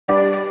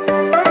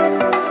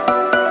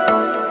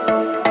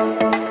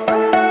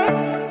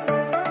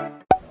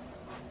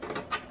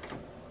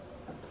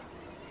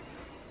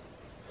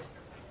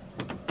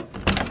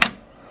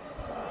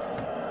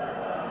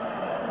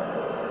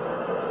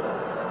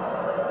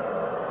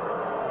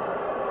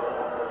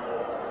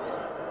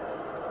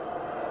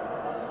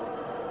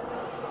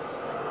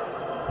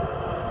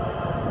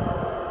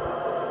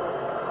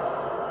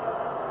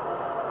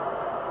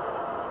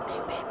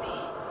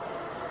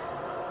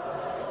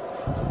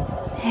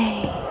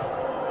Yay.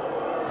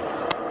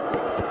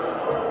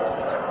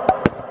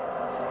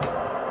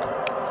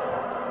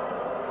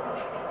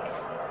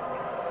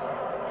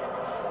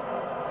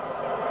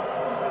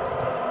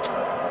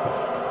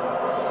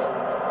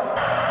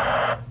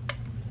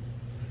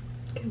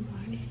 Good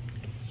morning.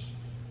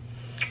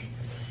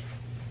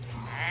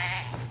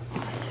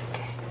 Oh, it's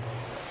okay.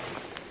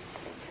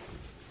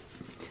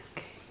 It's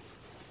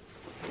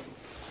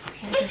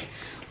okay.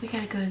 We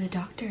gotta go to the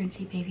doctor and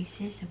see baby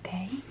sis,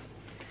 okay?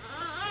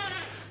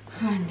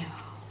 Oh no.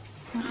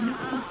 Oh no.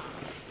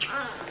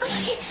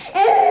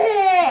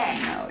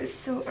 No, it's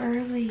so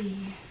early.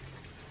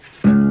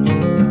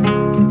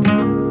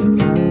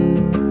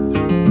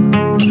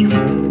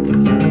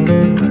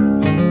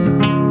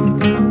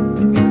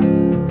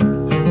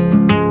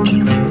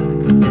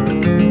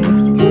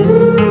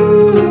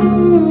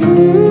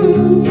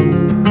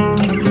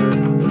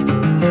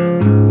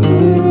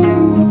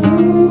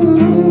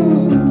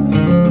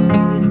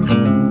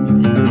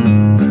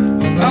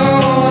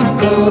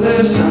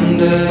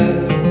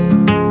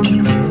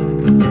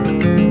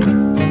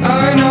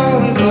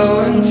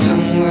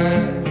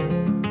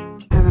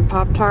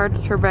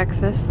 Pop-Tarts for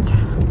breakfast.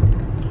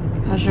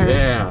 How's your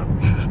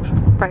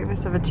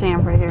breakfast of a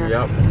champ right here?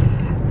 Yep.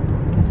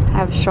 I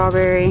have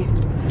strawberry.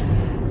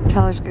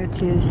 Tyler's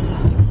go-to's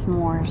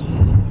s'mores.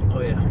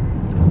 Oh yeah.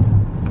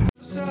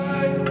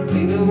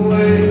 Lead the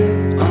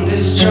way on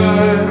this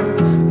drive.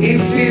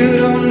 If you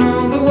don't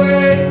know the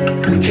way,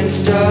 we can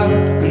stop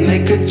and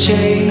make a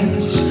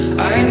change.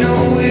 I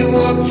know we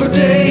walk for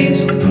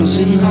days,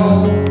 losing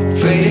hope,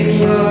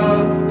 fading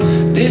love.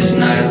 This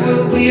night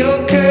will be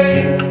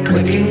okay.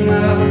 Waking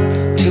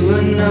up to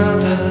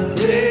another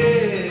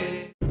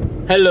day.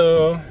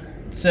 Hello.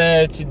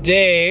 So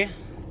today,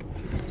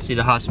 see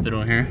the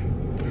hospital here.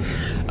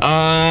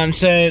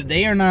 So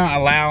they are not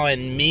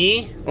allowing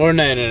me, or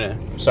no.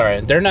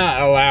 Sorry, they're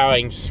not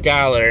allowing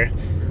Skylar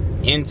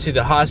into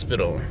the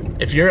hospital.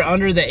 If you're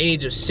under the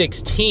age of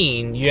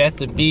 16, you're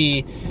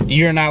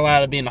not allowed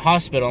to be in the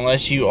hospital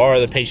unless you are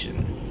the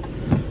patient.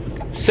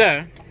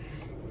 So,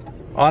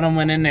 Autumn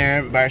went in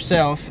there by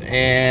herself,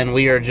 and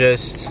we are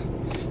just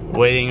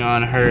waiting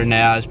on her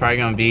now. It's probably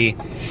gonna be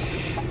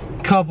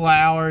a couple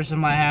hours. I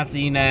might have to,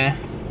 you know,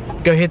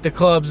 go hit the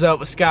clubs up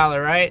with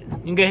Skylar, right?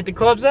 You can go hit the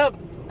clubs up?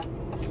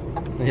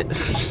 Go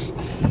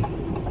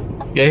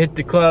hit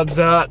the clubs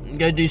up,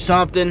 go do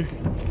something.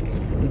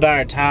 By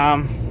our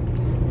time.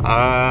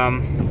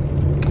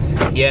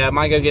 Yeah, I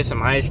might go get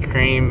some ice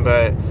cream,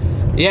 but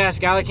yeah,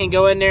 Skylar can't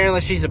go in there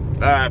unless she's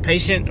a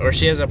patient or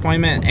she has an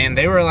appointment. And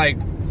they were like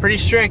pretty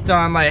strict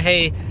on like,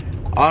 hey,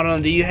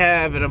 Autumn, do you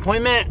have an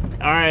appointment?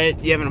 All right,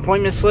 you have an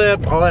appointment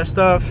slip, all that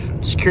stuff.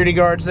 Security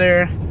guards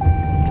there.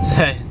 So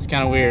it's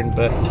kind of weird,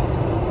 but.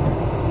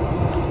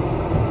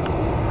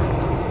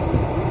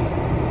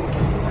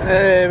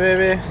 Hey,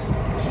 baby.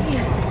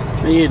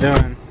 What are you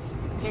doing?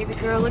 Baby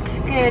girl looks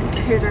good.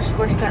 Here's her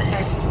squished up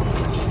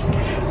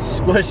face.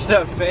 Squished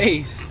up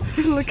face.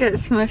 Look at it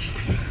smushed.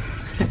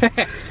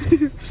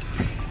 Did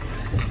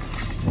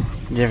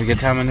you have a good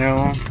time in there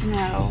alone?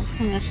 No,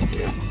 I missed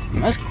you.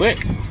 That's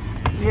quick.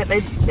 Yeah,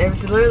 they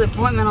literally the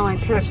appointment only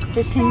took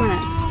 15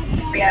 minutes.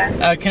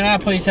 Yeah. Can I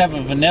please have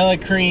a vanilla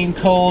cream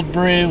cold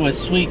brew with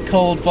sweet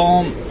cold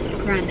foam?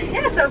 Grande.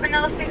 Yeah, so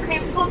vanilla sweet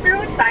cream cold brew.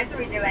 What size are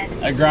we doing?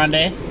 A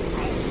grande.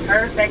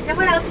 Perfect. And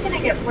what else can I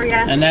get for you?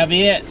 And that'll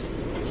be it.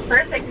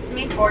 Perfect. It's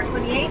me,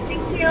 428.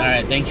 Thank you.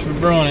 Alright, thanks for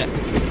brewing it.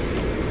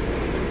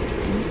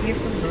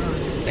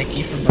 Thank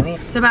you for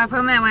brewing it. So my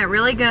appointment went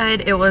really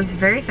good. It was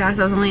very fast.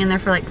 I was only in there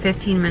for like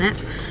 15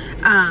 minutes.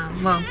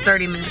 Well,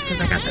 30 minutes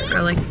because I got there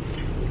early.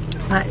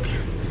 But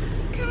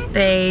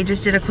they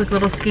just did a quick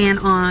little scan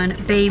on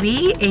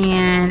baby,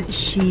 and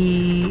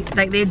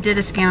they did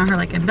a scan on her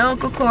like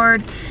umbilical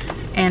cord,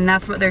 and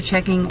that's what they're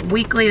checking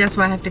weekly. That's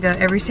why I have to go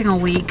every single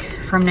week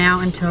from now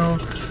until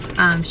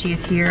she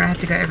is here. I have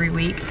to go every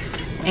week.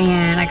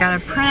 And I got a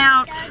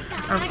printout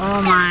of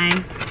all my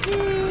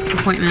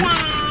appointments.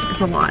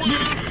 It's a lot.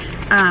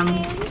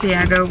 So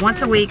yeah, I go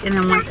once a week and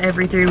then once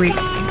every 3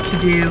 weeks to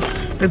do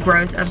the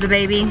growth of the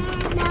baby.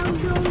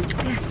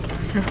 Yeah,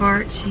 so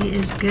far she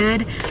is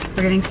good.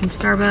 We're getting some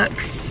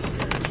Starbucks.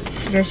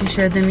 I guess you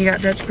showed them you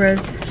got Dutch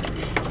Bros.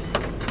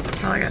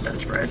 Oh, I got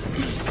Dutch Bros.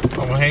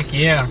 Oh, heck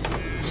yeah.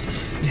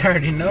 You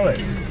already know it.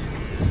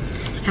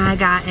 And I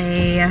got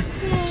a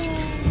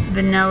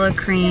vanilla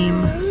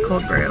cream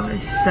cold brew.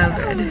 It's so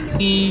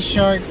good.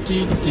 Shark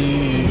doo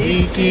doo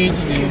doo doo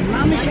doo.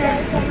 Mama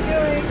Shark.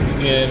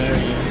 Good, how are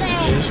you?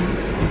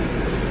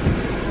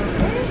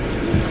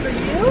 This for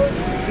you?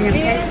 You're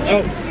gonna pay?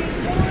 Oh.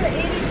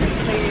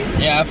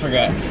 Yeah, I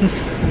forgot.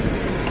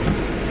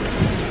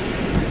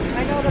 I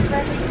know the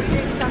breakfast we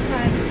do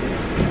sometimes.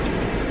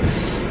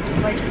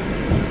 Like,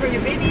 this is for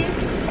your baby.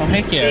 Oh,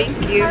 heck yeah. Thank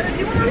you. Do you want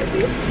to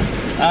receive?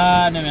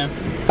 No, ma'am.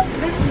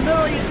 This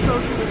literally is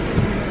social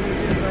distancing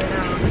right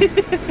now.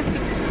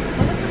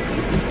 On the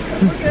 16th.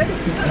 We're good.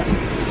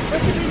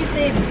 What's your baby's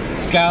name?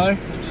 Skylar?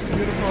 She's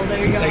beautiful.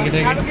 There you go. Thank you,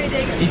 thank Have you. a great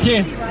day. You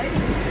too. Right?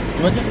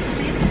 What's it?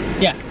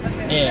 See? Yeah.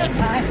 Okay. Yeah.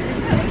 Bye.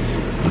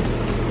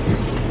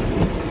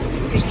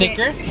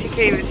 Sticker? She can't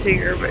even see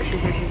her, but she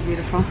says she's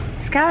beautiful.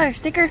 Skylar,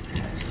 sticker.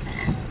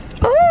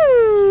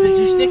 Ooh! Put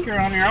your sticker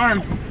on your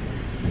arm.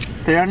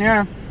 Put it on your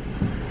arm.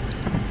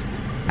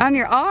 On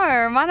your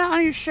arm? Why not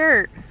on your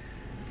shirt?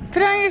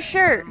 Put it on your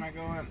shirt. Where am I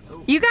going?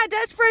 Oh, You got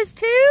Dutch Bros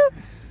too?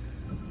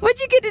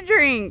 What'd you get to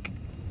drink?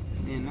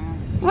 you know.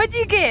 What'd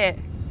you get?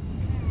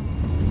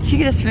 Did you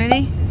get a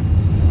smoothie?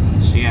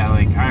 She got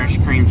like Irish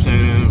cream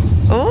soda.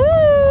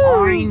 Ooh!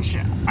 Orange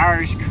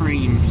Irish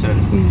cream soda.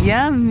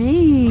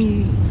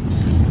 Yummy!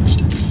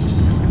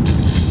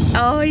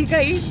 Oh, you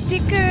got your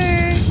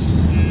sticker.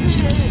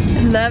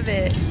 Love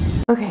it.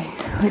 Okay,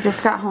 we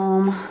just got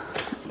home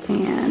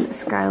and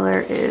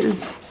Skylar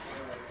is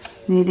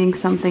needing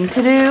something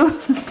to do.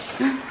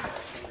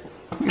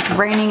 It's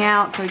raining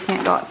out, so we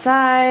can't go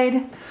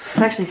outside.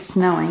 It's actually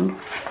snowing.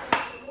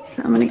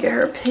 So I'm gonna get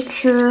her a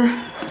picture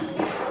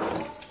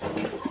and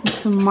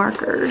some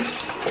markers.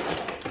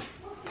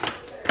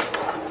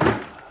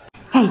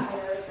 Hey,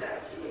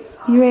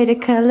 you ready to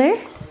color?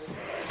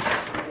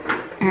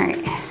 All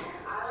right,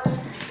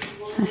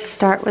 let's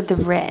start with the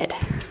red,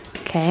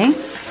 okay?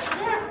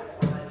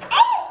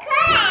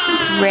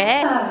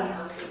 Red.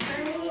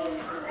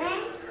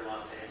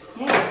 Yeah,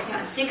 you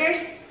want stickers?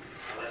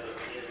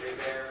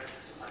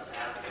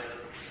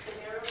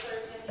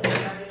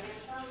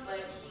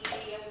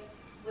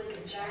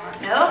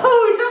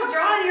 No, don't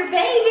draw on your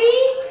baby.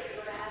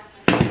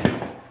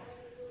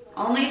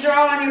 Only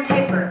draw on your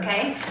paper,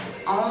 okay?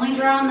 Only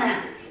draw on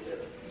that.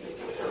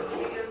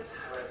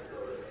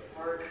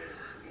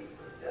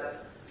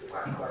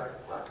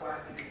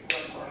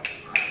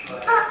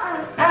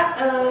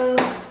 Uh-oh.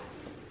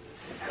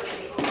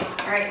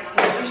 All right,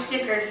 here's your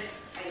stickers.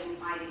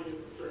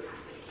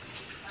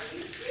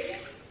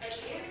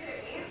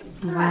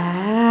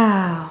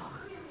 Wow.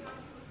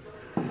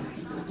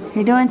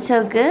 You're doing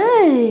so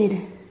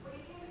good.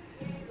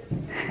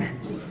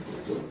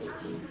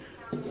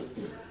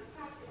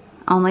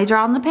 Only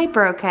draw on the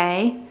paper,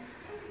 okay?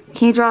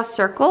 Can you draw a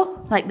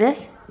circle like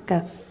this?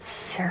 Go,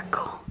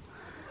 circle.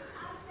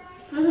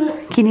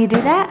 Can you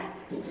do that?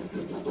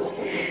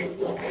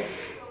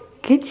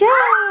 Good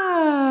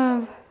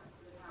job.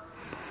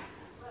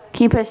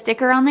 Can you put a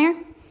sticker on there?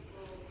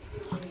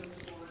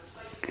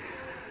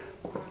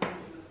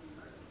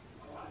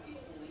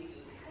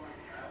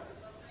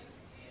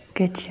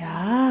 Good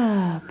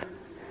job.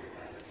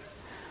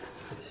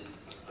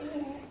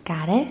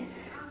 Got it?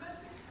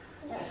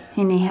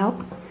 You need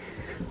help?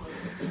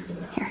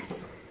 Here.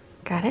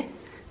 Got it?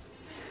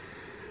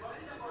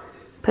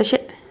 Push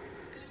it.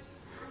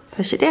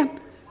 Push it down.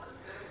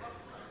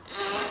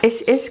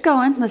 It's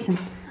going. Listen.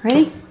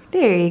 Ready?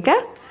 There you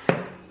go.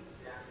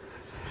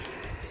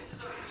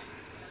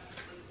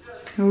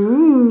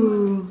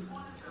 Ooh.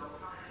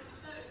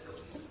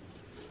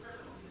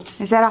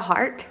 Is that a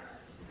heart?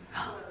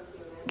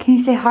 Can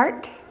you say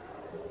heart?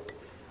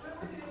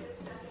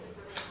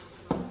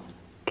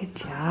 Good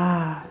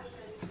job.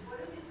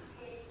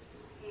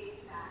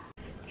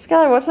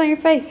 Skylar, what's on your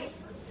face?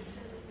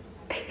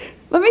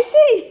 Let me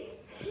see.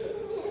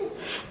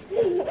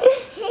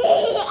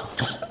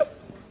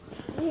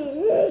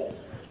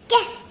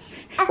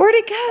 Where'd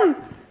it go?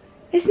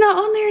 It's not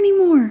on there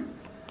anymore.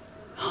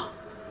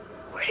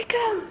 Where'd it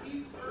go?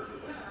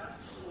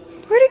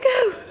 Where'd it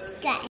go?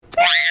 There it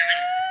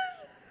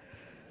is.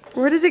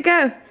 Where does it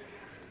go?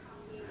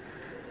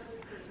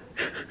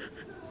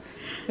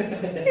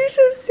 You're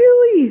so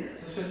silly. Is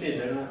this supposed to be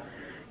a donut?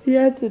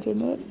 Yeah, it's a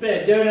donut. Put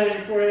a donut in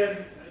your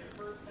forehead.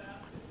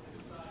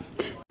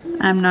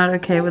 I'm not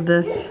okay with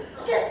this.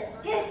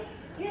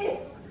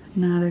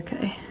 Not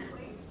okay.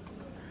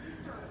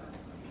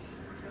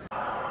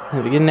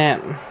 Have a good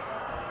nap.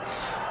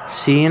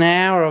 See you in an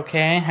hour,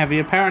 okay? Have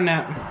you a power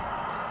nap.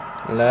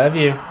 Love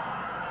you.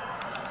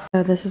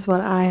 So this is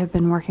what I have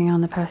been working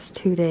on the past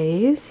 2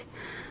 days.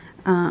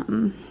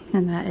 And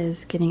that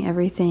is getting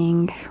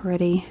everything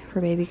ready for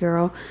baby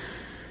girl.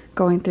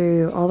 Going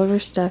through all of her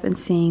stuff and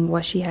seeing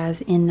what she has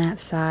in that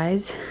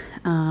size.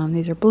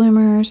 These are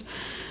bloomers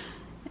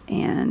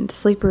and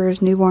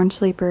sleepers, newborn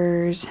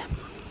sleepers,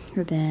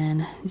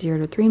 then 0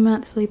 to 3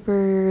 month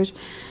sleepers,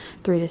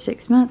 3 to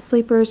 6 month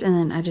sleepers, and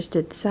then I just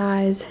did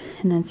size,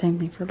 and then same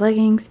thing for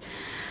leggings,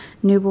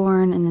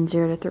 newborn, and then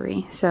 0 to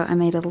 3. So I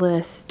made a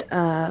list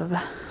of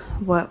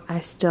what I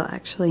still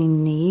actually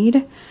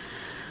need.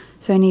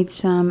 So I need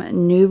some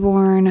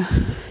newborn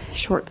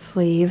short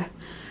sleeve.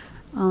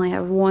 I only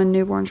have one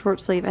newborn short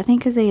sleeve. I think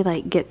because they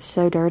like get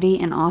so dirty,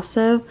 and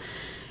also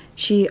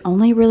she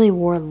only really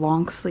wore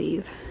long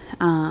sleeve.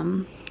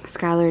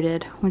 Skylar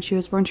did when she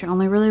was born. She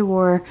only really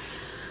wore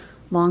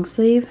long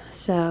sleeve.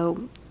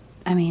 So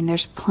I mean,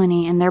 there's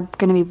plenty, and they're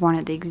going to be born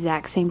at the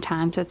exact same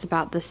time, so it's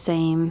about the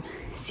same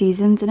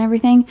seasons and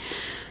everything.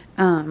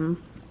 So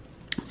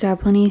I have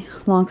plenty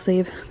long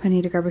sleeve. I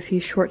need to grab a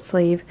few short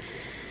sleeve,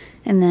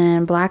 and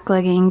then black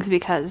leggings,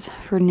 because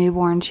for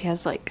newborn she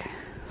has like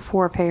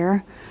 4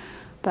 pair,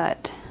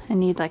 but I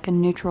need like a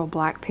neutral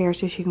black pair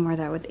so she can wear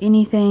that with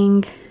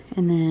anything.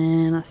 And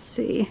then let's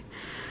see,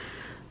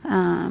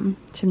 some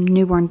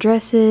newborn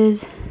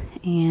dresses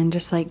and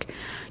just like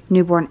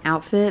newborn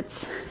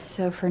outfits.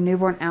 So for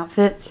newborn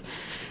outfits,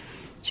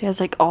 she has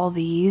like all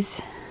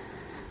these,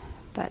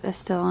 but that's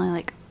still only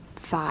like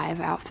 5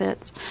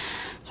 outfits.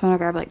 So I'm gonna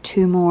grab like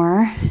 2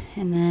 more.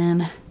 And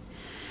then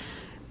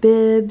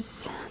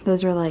bibs,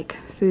 those are like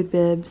food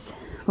bibs.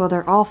 Well,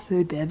 they're all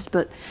food bibs,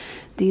 but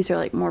these are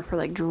like more for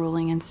like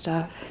drooling and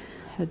stuff.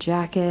 A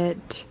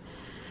jacket,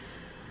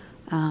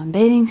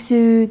 bathing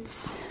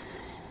suits,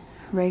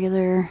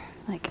 regular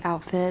like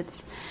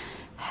outfits,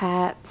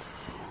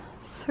 hats,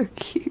 so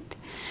cute,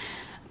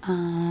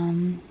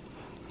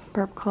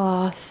 burp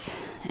cloths,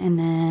 and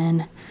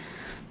then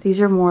these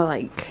are more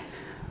like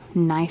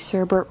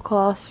nicer burp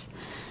cloths,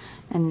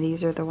 and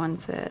these are the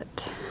ones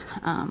that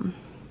are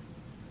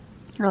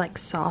like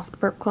soft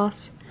burp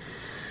cloths.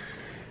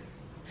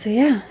 So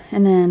yeah,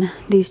 and then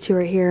these 2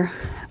 right here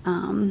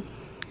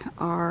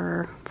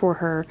are for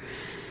her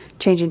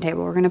changing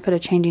table. We're gonna put a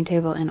changing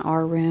table in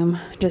our room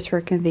just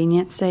for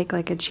convenience sake,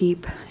 like a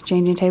cheap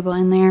changing table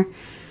in there,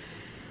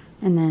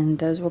 and then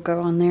those will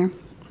go on there.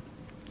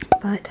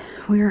 But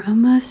we are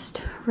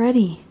almost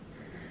ready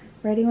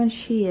when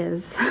she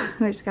is.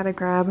 We just gotta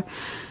grab a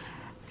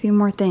few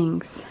more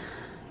things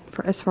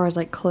for as far as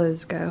like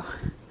clothes go.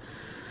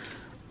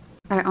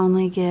 I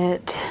only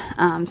get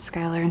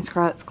Skylar and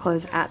Scarlett's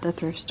clothes at the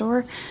thrift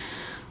store,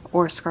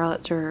 or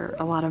Scarlett's, or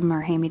a lot of them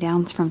are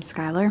hand-me-downs from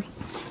Skylar.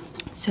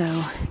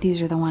 So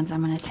these are the ones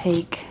I'm going to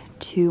take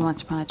to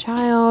Once Upon a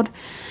Child.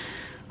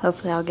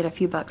 Hopefully I'll get a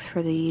few bucks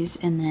for these,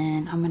 and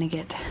then I'm going to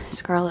get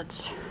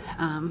Scarlett's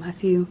a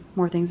few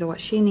more things of what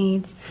she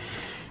needs.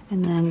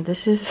 And then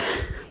this is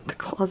the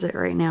closet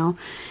right now.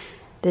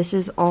 This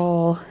is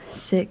all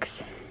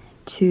 6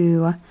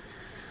 to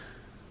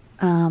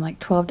like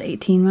 12 to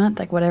 18 month,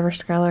 like whatever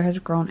Skylar has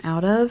grown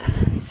out of.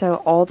 So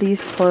all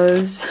these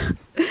clothes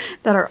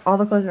all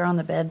the clothes that are on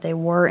the bed, they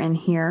were in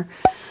here,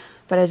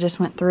 but I just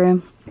went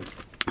through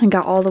and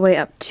got all the way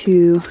up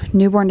to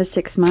newborn to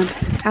 6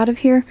 month out of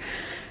here.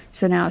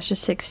 So now it's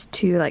just 6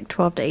 to like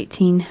 12 to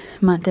 18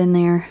 month in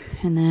there,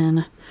 and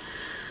then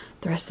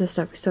the rest of the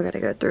stuff we still got to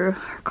go through.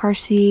 Her car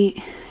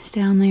seat is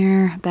down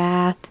there,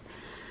 bath.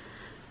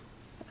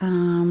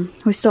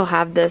 We still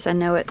have this. I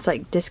know it's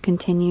like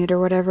discontinued or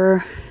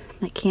whatever.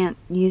 I can't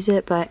use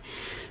it, but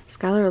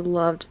Skylar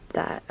loved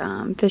that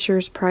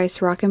Fisher's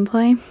Price Rock and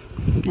Play.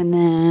 And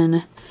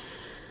then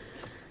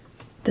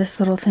this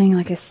little thing,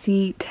 like a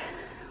seat.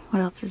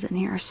 What else is in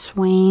here? A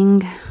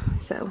swing.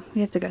 So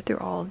we have to go through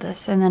all of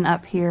this. And then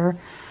up here,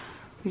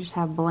 we just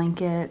have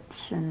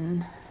blankets,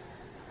 and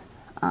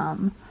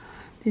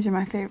these are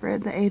my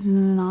favorite, the Aiden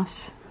and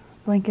Anas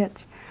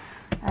blankets.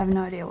 I have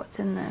no idea what's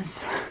in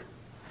this. I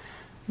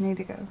need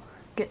to go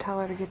get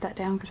Tyler to get that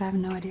down because I have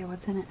no idea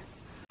what's in it.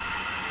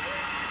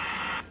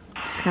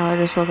 Skylar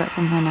just woke up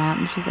from her nap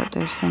and she's up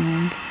there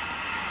singing.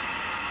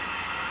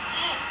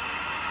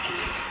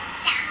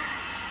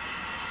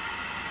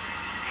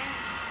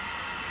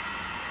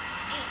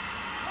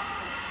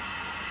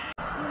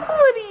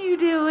 What are you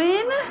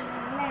doing?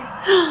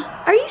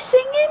 Are you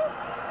singing?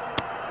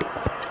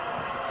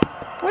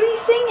 What are you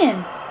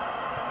singing?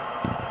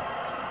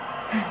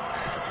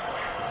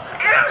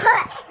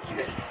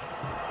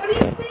 What are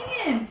you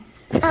singing?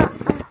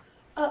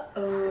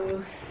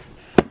 Uh-oh.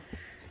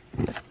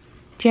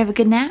 Do you have a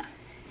good nap?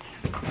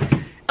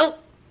 Oh.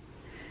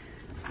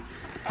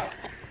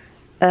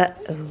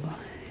 Uh-oh.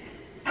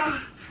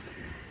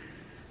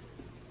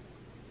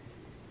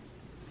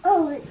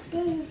 Oh,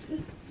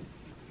 Daisy.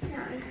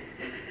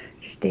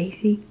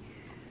 Stacy?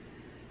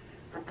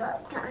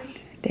 About time.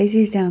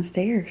 Daisy's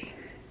downstairs.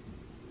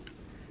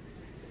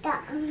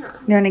 No.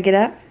 You want to get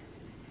up?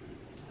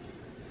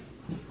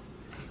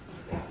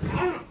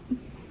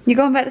 You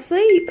going back to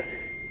sleep?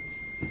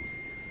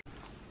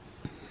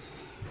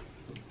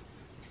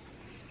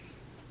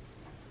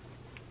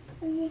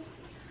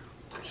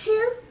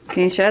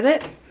 Can you shut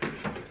it?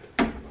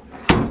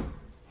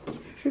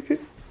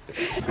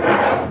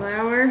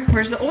 Flour.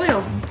 Where's the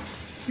oil?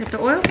 You got the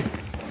oil?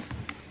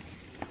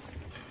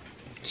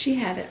 She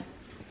had it.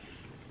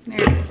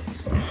 There it is.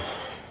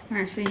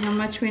 Alright, see how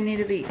much we need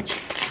of each.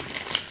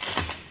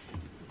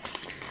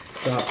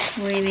 Stop.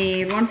 We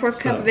need 1/4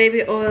 cup of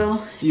baby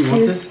oil. Do you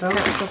want this out?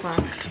 So far.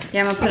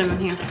 Yeah, I'm gonna put them in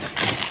here.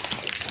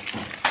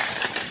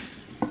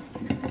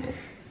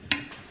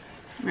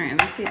 Alright,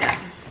 let me see that.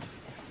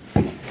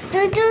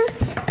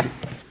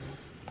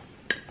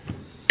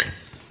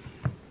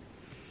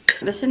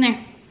 Put this in there.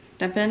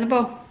 Dump it in the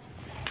bowl.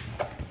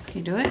 Can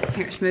you do it?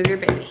 Here, smooth your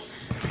baby.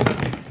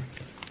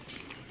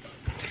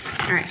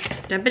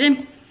 Alright, dump it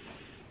in.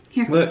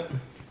 Here. Look.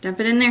 Dump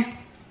it in there.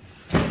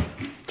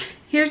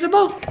 Here's the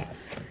bowl.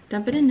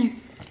 Dump it in there.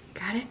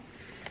 Got it?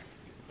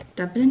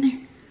 Dump it in there.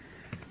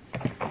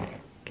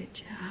 Good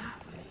job.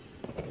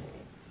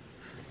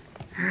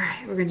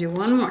 Alright, we're gonna do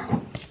one more.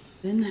 Put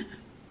it in that.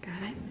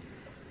 Got it?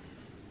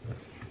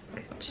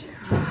 Good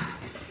job.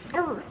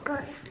 Oh,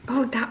 God.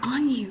 Oh, that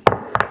on you.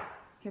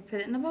 Here,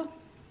 put it in the bowl.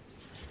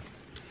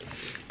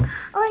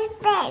 Oh,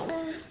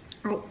 baby.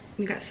 Oh,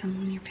 you got some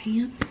on your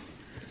pants?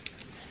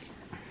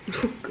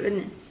 Oh,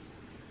 goodness.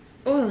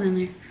 oil in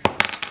there.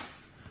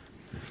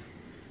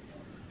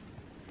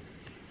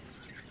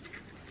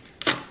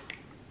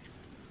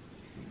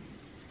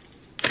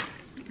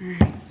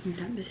 Alright, we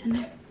dump this in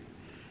there.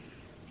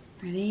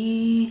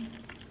 Ready?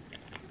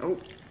 Oh.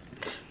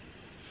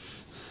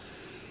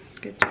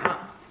 Good job.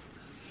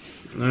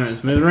 Alright,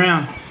 let's move it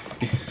around.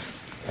 Move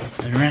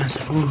it around. So,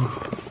 ooh.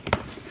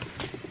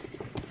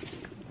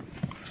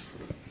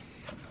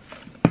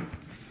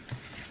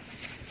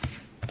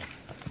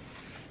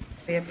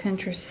 Be a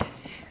Pinterest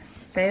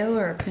fail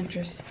or a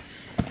Pinterest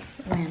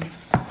win?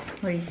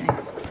 What do you think?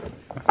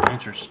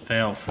 Pinterest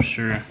fail for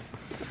sure.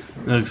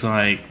 Looks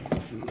like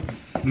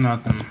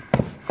nothing.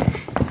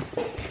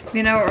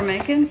 You know what we're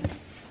making?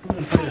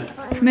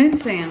 Moon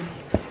sand.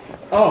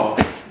 Oh,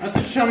 I thought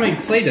you were trying to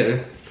make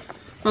Play-Doh.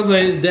 I was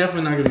like, it's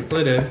definitely not gonna be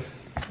Play-Doh.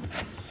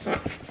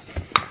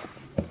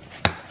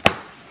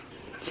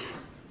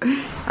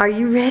 Are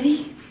you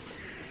ready?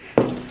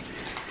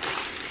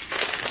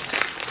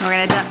 We're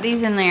gonna dump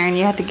these in there and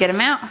you have to get them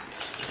out.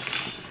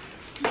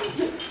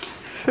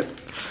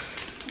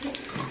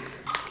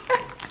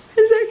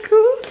 Is that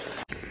cool?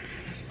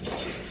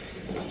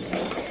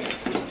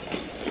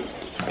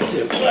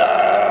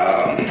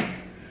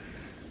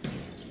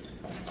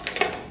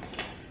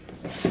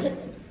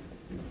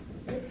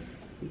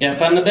 Gotta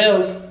find the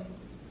bells.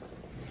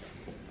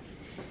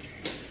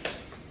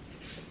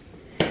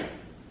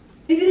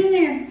 Leave it in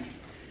there.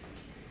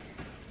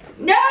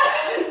 No,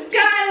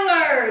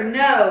 Skylar!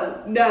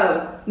 No,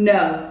 no,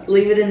 no.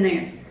 Leave it in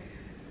there.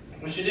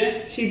 What she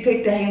did? She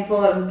picked a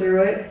handful up and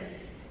threw it.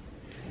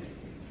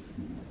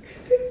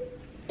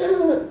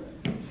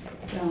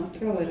 Don't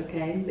throw it,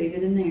 okay? Leave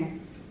it in there.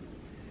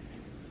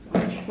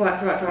 Watch,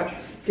 watch, watch, watch.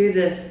 Do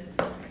this.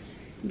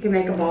 You can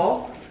make a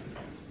ball.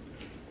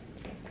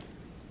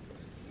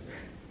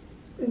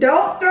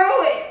 Don't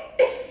throw it!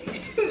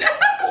 No!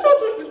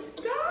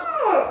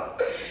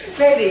 Stop!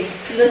 Baby,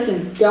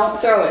 listen, don't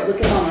throw it.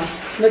 Look at Mama.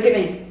 Look at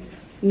me.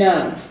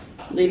 No.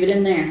 Leave it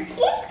in there.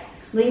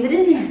 Leave it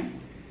in there.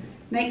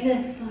 Make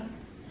this.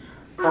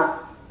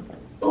 Look.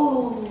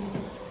 Oh.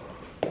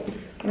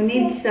 We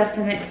need stuff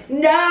to make.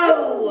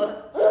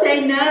 No!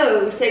 Say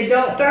no. Say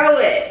don't throw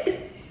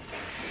it.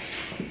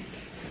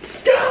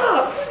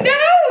 Stop! No!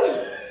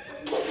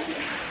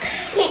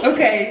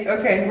 Okay,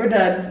 okay, we're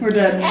done. We're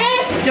done.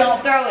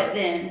 Don't throw it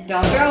then.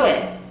 Don't throw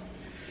it.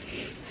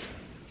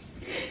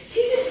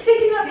 She's just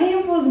picking up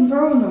handfuls and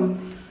throwing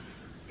them.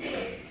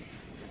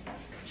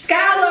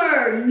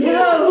 Skylar,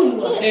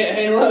 no!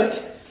 Hey, look.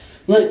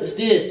 Look, let's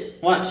do this.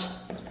 Watch.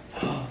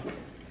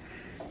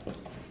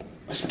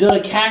 Let's build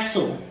a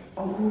castle.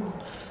 Oh.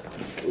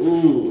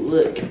 Ooh,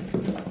 look.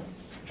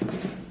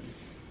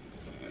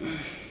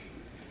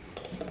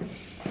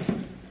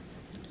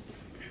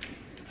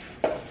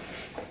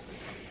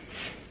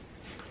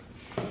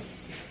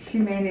 She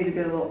may need to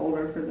be a little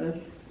older for this.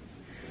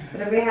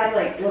 But if we had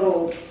like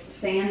little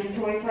sand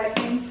toy type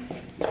things.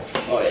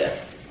 Oh, yeah.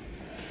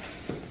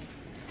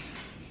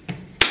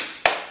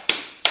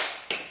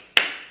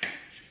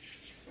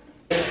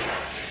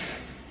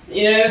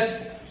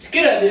 Yes, it's a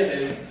good idea,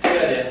 baby. Good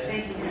idea.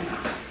 Thank you.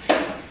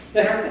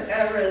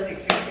 I really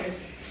think so too.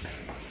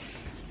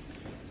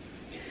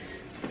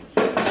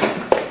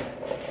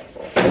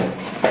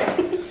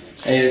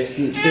 Hey, let's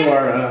do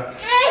our,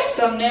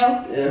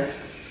 Thumbnail? yeah.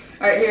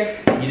 Alright, here.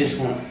 You just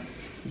want to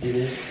do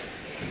this.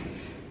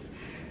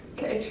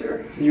 Okay,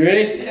 sure. You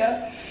ready?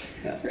 Yeah.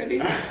 Ready?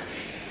 Not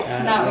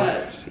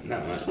much.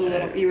 Not much. Just a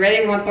little. You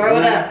ready? We're gonna throw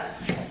it up.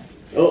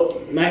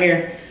 Oh, my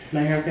hair.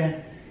 My hair,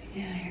 okay?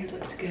 Yeah, here it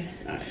looks good.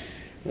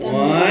 Alright.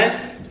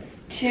 1,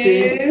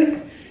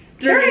 2,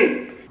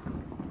 3.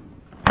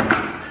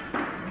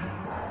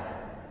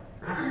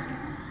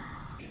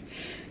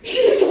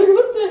 She's like,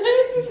 what the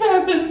heck just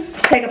happened?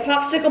 Take a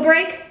popsicle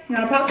break. You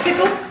want a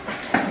popsicle?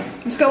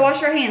 Let's go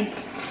wash our hands.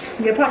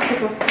 Get a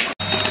popsicle.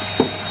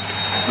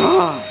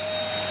 Oh.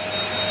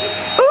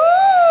 Ooh!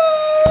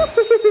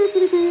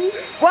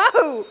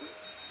 Whoa!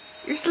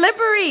 You're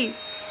slippery.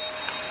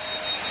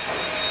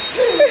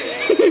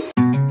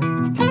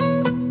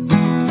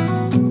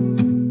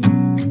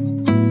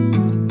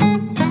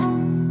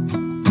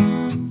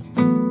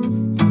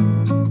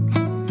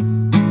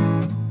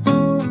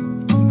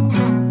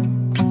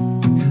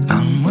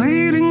 I'm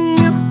waiting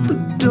at the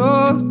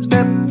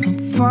doorstep. I'm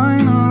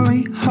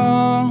finally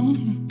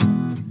home.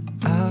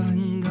 I've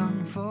been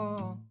gone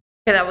for.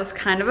 Okay, that was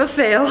kind of a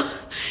fail.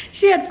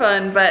 She had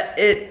fun, but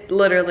it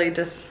literally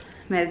just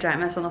made a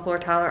giant mess on the floor.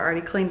 Tyler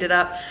already cleaned it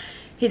up.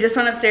 He just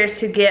went upstairs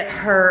to get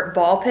her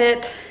ball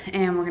pit,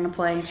 and we're gonna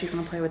play, and she's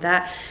gonna play with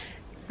that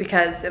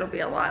because it'll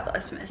be a lot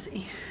less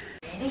messy.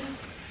 Ready?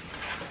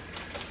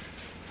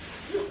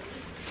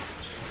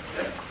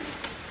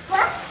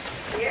 What?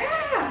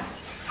 Yeah.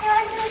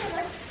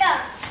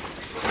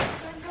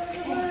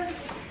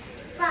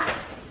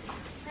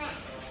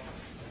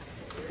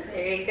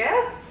 There you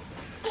go.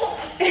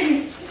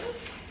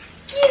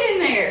 Get in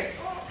there.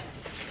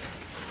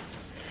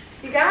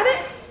 You got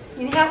it?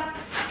 You need help?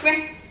 Come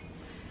here.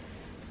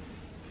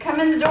 Come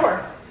in the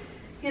door.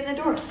 Get in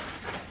the door.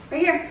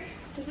 Right here.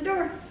 There's the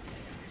door.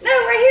 No,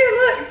 right here,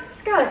 look.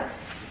 Skylar,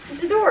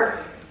 it's the door.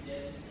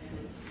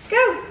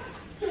 Go.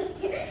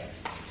 Here.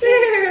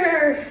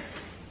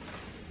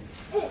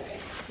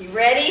 You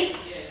ready?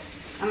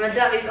 I'm gonna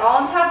dump these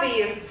all on top of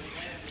you.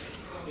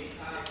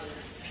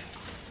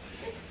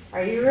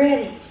 Are you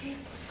ready?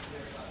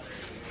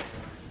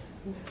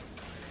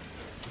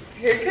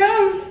 Here it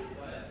comes.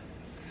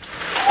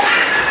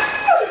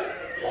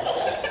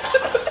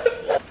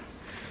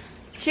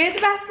 Shoot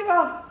the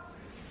basketball.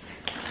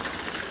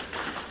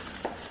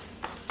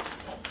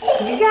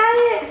 You got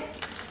it.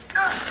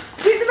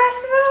 Shoot the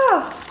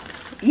basketball.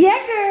 Yeah,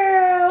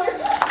 girl.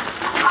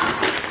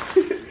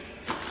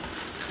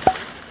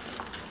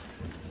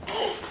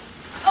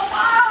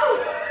 Oh!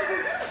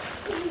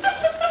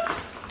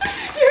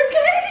 You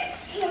okay?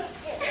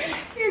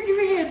 Here, give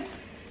me a hand.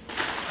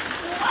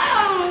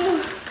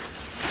 Whoa!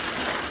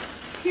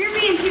 You're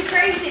being too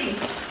crazy.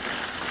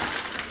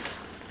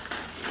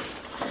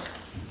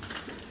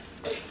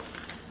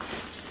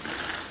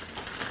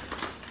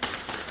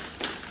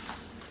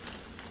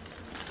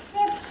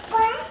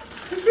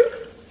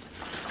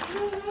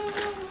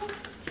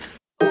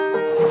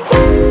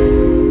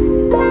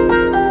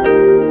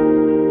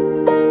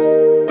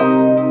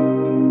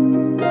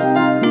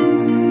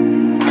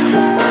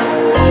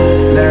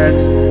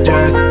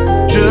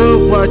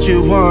 What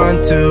you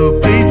want to.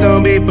 Please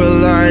don't be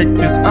polite,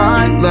 cause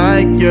I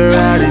like your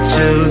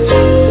attitude.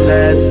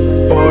 Let's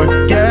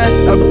forget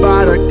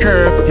about a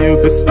curfew,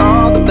 cause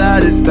all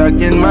that is stuck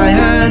in my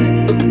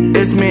head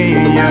is me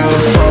and you.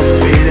 Both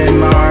speed and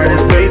my heart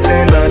is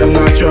racing, but I'm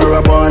not sure I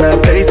wanna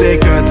pace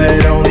it, cause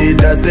it only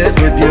does this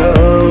with you.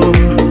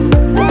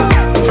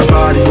 Our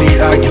bodies meet,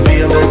 I can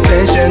feel the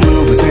tension,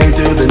 move us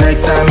into the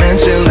next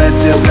dimension.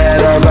 Let's just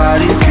let our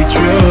bodies be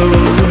true.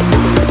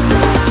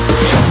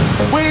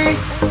 We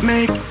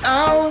make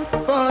out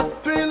for the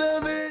thrill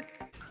of it.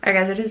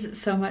 Alright guys, it is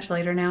so much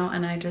later now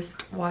and I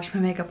just washed my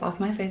makeup off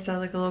my face. I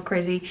look a little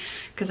crazy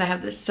because I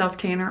have this self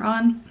tanner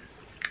on.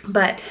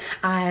 But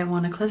I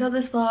want to close out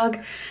this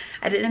vlog.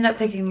 I didn't end up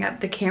picking up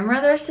the camera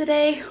the rest of the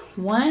day.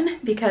 1,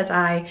 because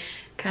I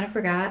kind of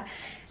forgot.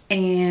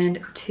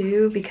 And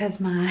 2, because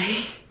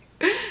my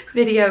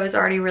video is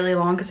already really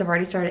long because I've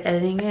already started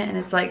editing it and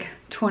it's like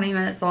 20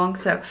 minutes long.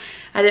 So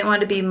I didn't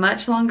want it to be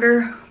much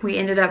longer. We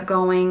ended up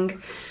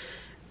going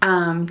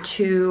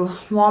to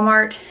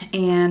Walmart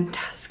and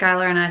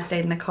Skylar and I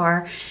stayed in the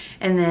car,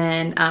 and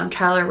then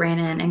Tyler ran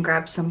in and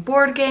grabbed some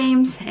board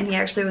games, and he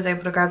actually was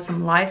able to grab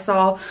some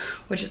Lysol,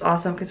 which is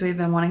awesome because we've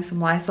been wanting some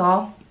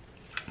Lysol.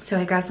 So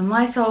he grabbed some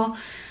Lysol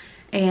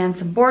and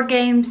some board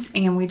games,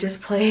 and we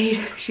just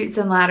played Chutes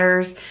and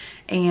Ladders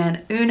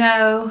and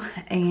Uno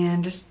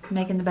and just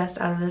making the best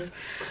out of this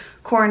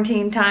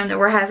quarantine time that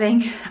we're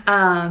having.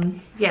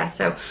 Yeah,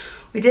 so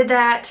we did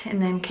that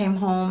and then came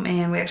home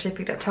and we actually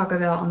picked up Taco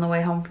Bell on the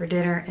way home for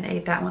dinner and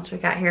ate that once we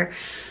got here.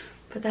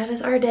 But that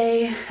is our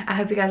day. I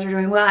hope you guys are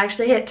doing well. I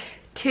actually hit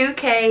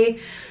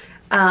 2K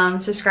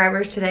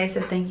subscribers today,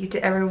 so thank you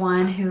to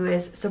everyone who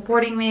is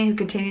supporting me, who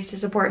continues to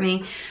support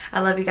me.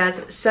 I love you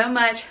guys so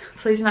much.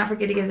 Please do not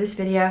forget to give this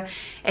video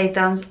a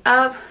thumbs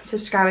up,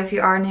 subscribe if you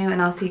are new, and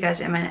I'll see you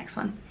guys in my next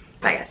one.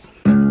 Bye guys.